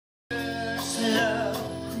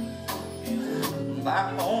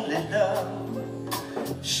my only love.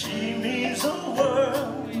 She means the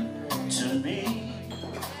world to me.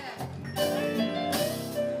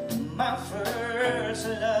 My first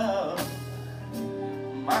love,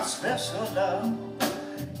 my special love.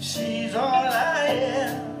 She's all I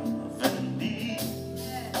ever need.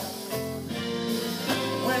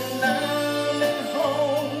 When I'm at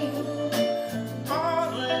home,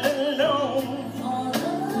 all alone,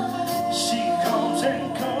 she comes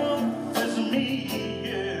and comforts me,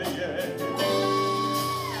 yeah, yeah.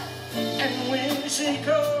 And when she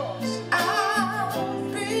calls, I'll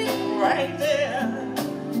be right there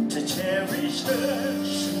to cherish her,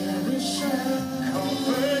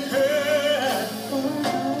 comfort her.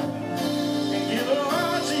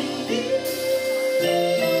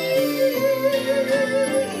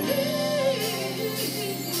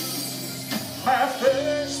 My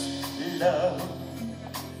first love,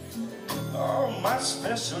 oh, my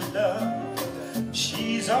special love.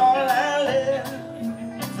 She's all I'll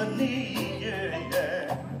ever need, yeah,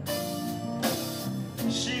 yeah.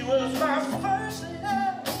 She was my first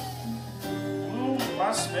love, ooh,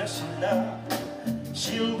 my special love.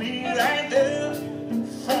 She'll be right there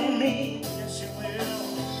for me, yes she will.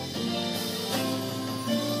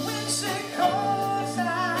 When she calls,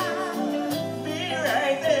 I'll be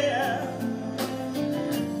right there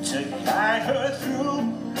to guide her through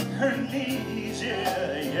her needs,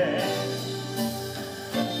 yeah, yeah.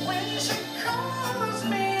 When she calls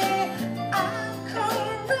me, I'll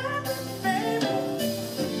come running, baby,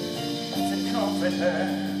 to comfort her,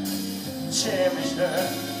 cherish her,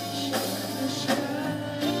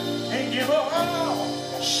 and give her all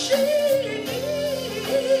she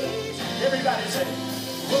needs. Everybody say,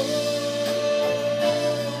 oh,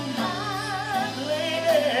 my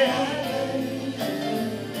lady.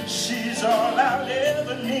 She's all I'll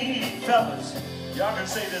ever need, fellas. Y'all can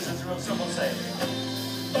say this, it's real simple, say,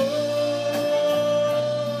 oh,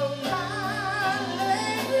 my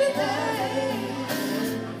lady.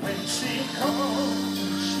 When she comes,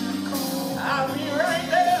 I'll be right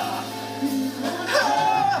there.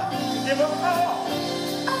 Give her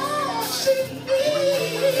all she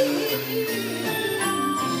needs.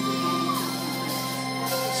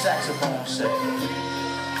 Saxophone say.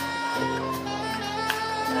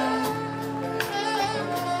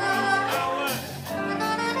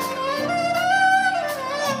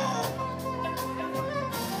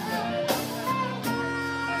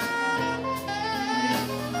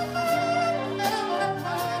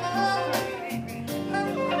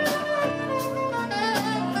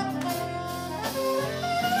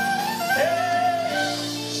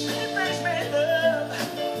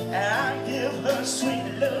 Sweet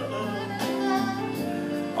love,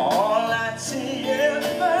 all that she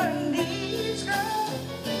ever needs, girl.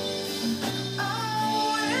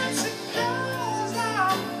 Oh, when she calls,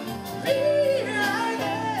 I'll be right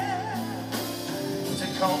there to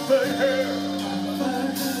comfort her,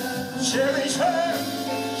 cherish her,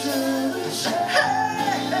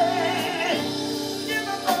 hey, hey, give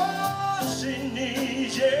her all she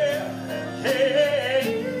needs, yeah,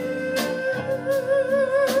 hey.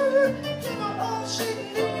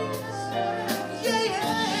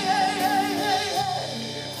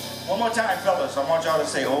 One more time, fellas. I want y'all to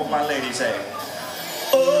say, oh, my lady, say,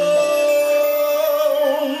 oh,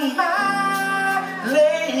 my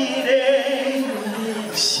lady,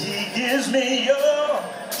 she gives me all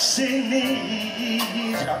she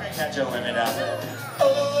needs. Y'all can catch up with me now.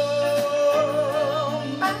 Oh,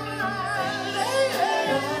 my lady,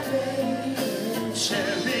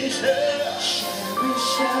 cherish her,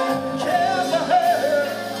 care for her.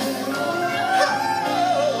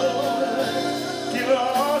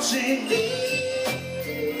 She needs,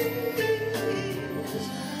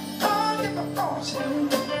 oh, give her all she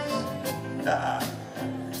needs.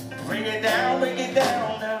 Bring it down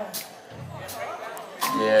now.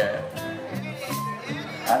 Yeah,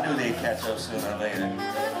 I knew they'd catch up sooner or later.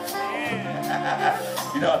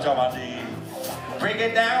 You know what I'm talking about, dude. Bring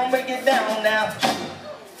it down now.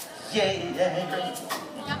 Yeah, yeah,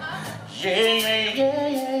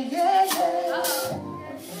 yeah.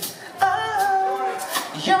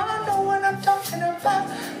 Y'all know what I'm talking about.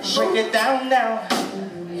 Break it down now.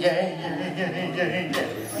 Yeah.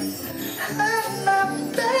 My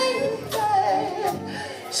baby.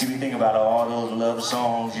 See, we think about all those love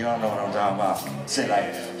songs. Y'all know what I'm talking about. Say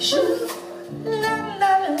like, la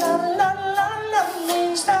la la la la la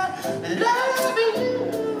means I love you.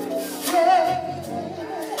 Yeah.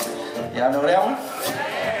 Y'all know that one?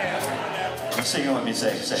 Sing it with me.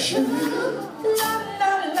 Say.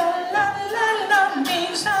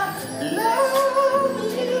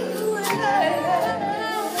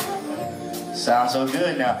 Sounds so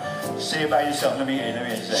good. Now, say it by yourself. Let me hear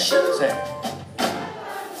it. Say it. Say it.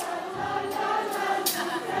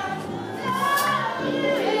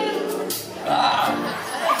 Ah,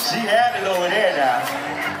 she had it over there now.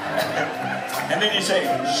 And then you say,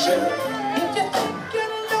 shoot, if you think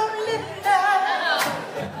you're lonely now.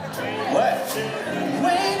 What?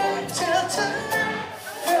 Wait until tonight.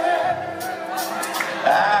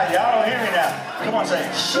 Ah, y'all don't hear me now. Come on, say,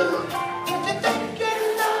 shoot, if you think you're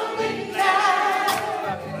lonely now.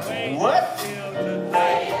 What?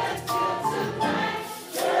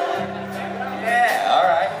 Yeah, all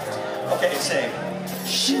right. Okay, say,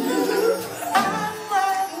 shoot, I'm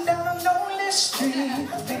riding down a lonely street,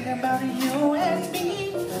 thinking about you and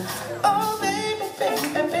me. Oh, baby, baby,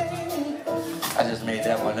 baby. I just made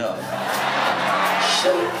that one up.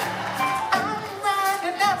 Shoot, I'm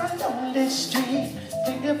riding down a lonely street,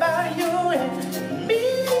 thinking about you and me,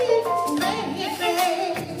 baby.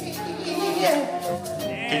 Yeah.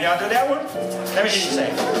 Can y'all do that one? Let me hear you say.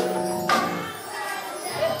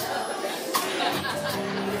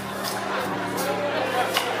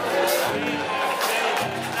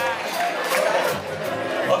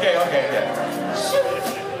 Okay.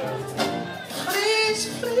 Please,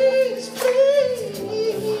 please,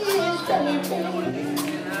 please, baby.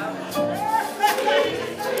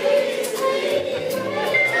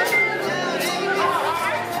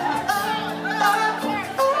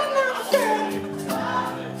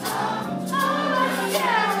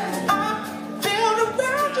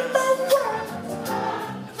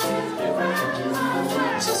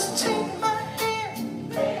 Just take my hand,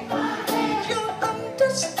 you'll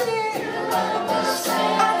understand.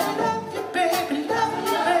 I love you, baby, love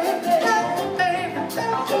you, baby, love you, baby,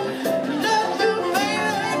 love you,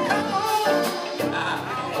 baby, come on.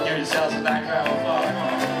 Give yourselves a background ball, come on.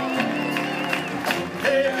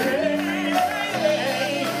 Hey, hey, hey.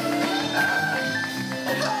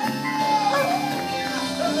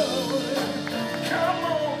 Come on.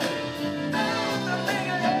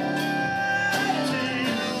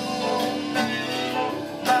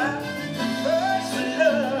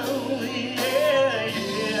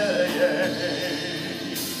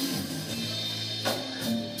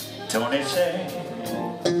 Tony say,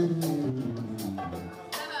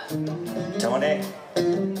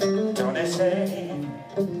 Tony say,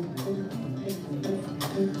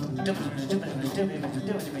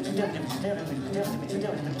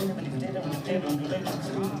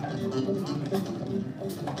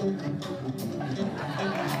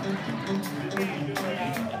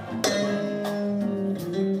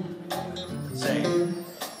 say,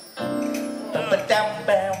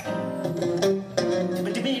 ba-ba-dam-bam.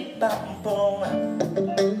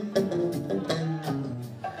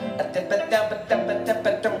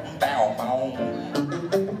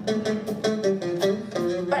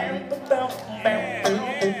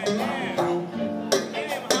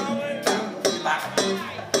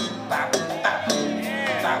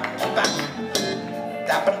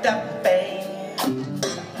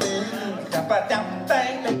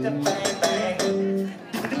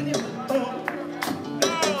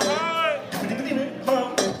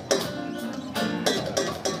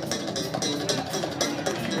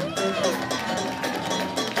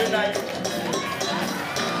 Good night.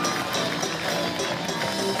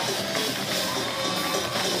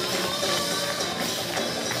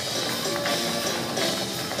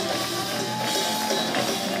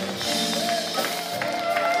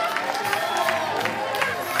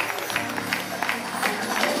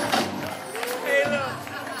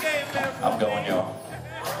 I'm going, y'all.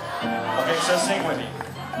 Okay, so sing with me.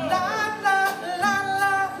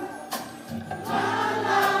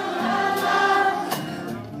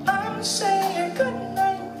 I'm saying good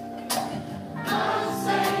night.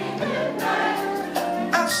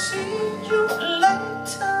 I'll see you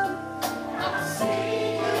later.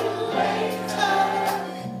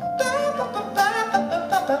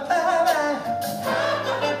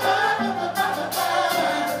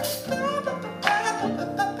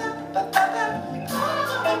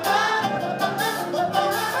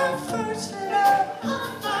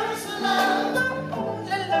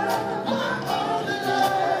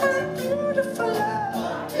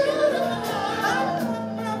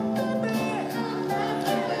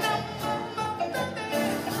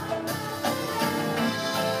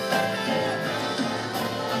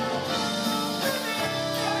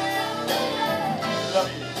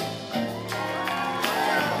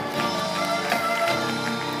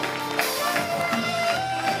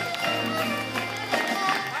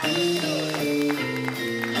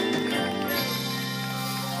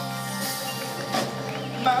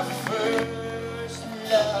 My first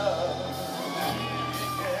love,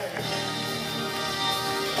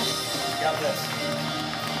 God bless.